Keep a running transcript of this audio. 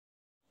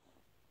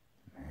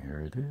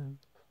it is.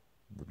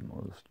 The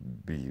most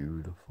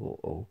beautiful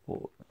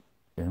opal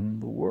in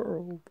the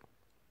world.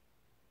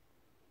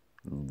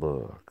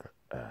 Look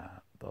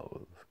at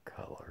those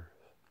colors.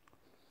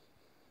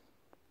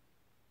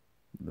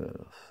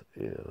 This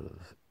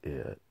is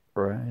it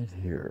right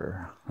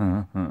here.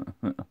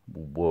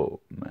 Whoa,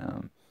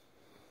 man.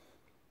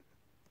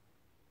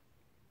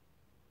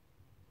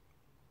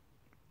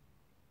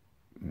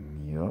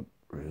 Yep,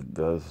 it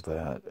does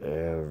that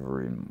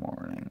every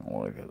morning.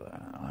 Look at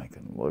that. I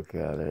can look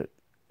at it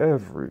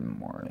every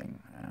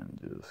morning and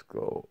just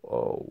go,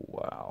 oh,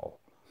 wow.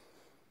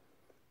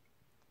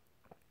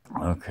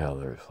 Look how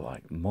there's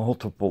like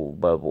multiple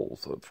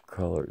levels of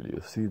color.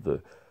 You see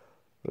the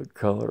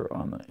color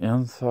on the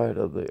inside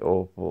of the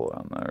opal,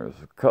 and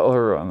there's a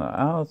color on the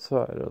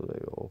outside of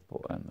the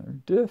opal, and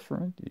they're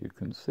different. You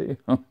can see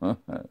them.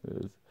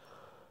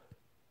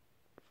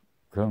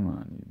 Come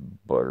on, you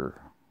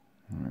butter.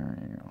 There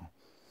you go.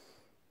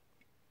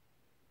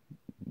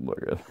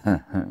 Look at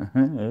that.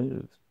 It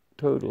is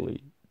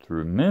totally,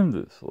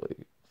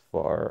 tremendously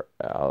far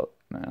out,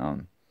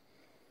 man.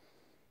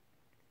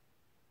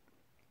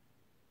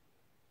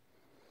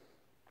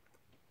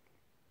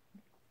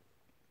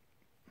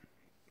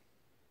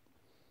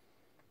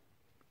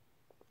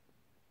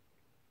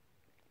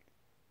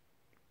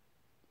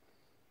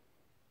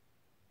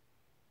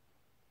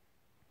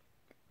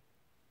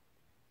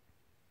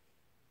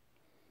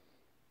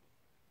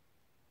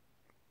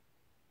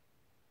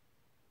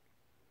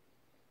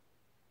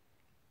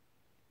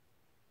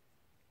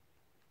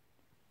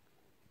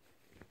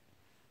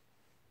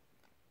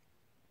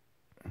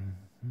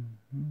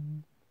 Mm-hmm.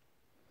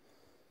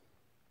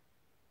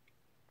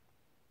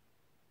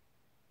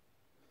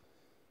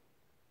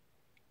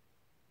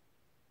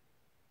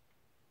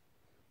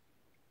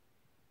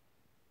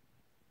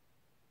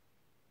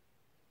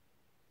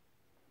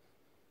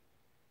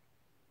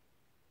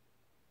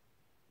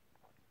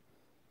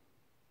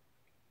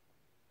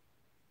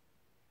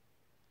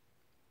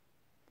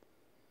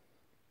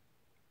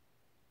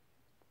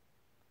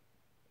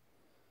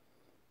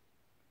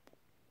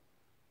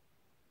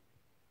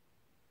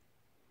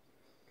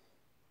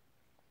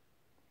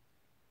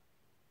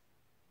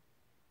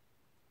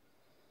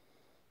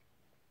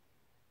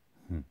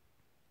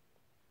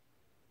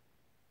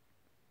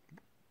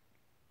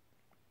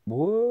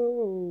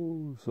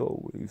 Whoa,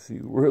 so we see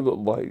where the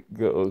light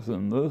goes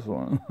in this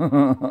one.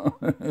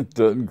 It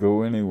doesn't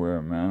go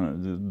anywhere, man.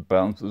 It just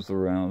bounces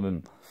around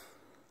in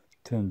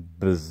 10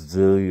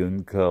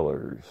 bazillion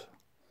colors.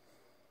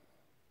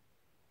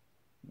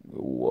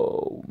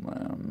 Whoa,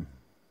 man.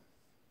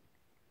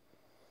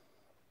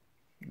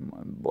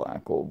 My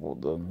black opal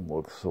doesn't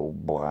look so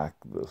black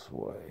this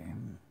way.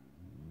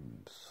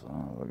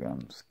 Son of a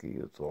gun ski,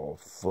 it's all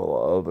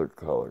full of other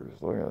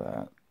colors. Look at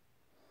that.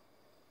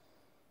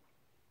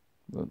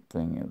 The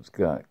thing has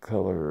got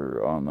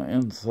color on the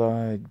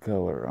inside,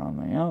 color on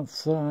the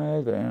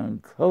outside,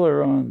 and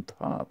color on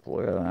top.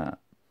 Look at that.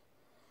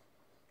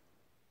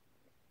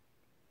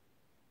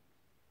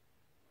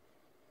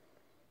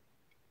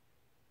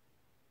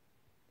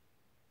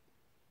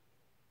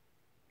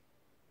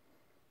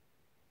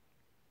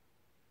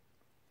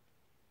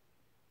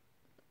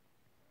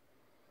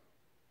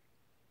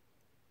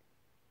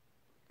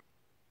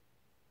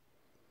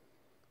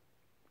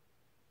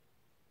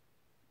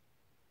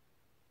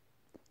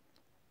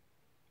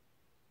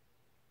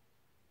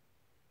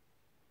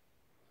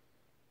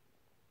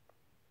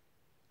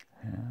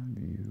 Have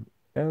you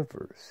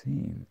ever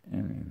seen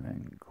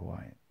anything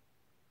quite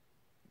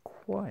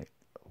like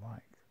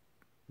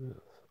this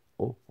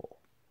opal?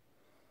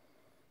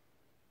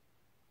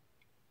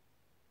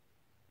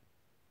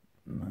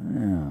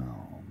 Man,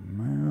 oh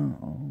man,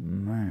 oh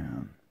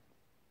man.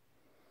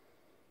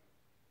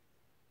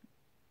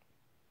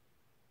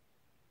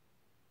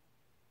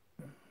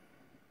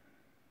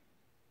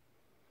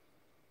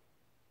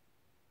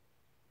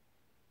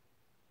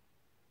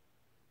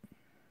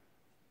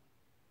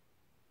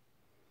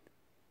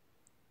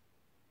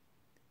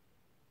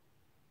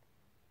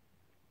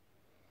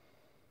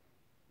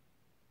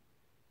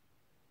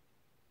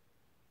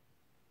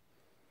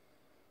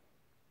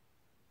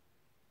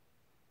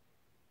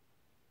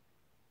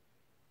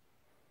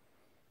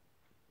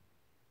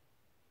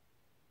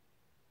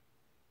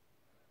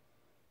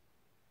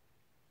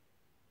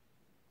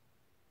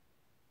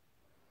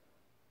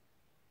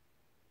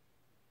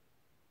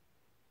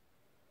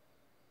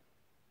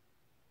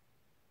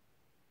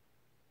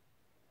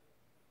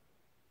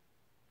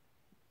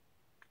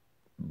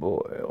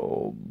 Boy,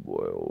 oh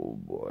boy, oh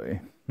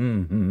boy.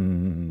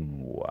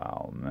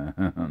 Wow,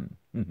 man.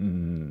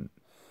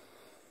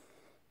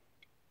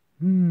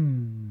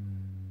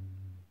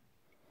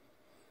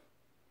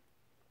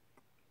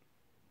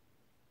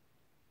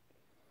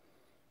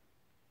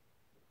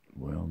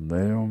 Well,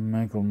 they don't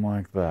make them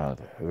like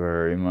that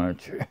very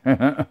much.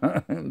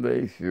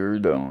 They sure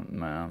don't,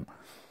 man.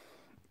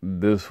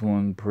 This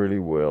one pretty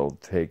well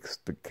takes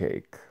the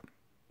cake.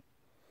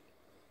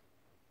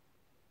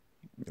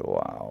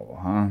 Wow,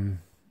 huh?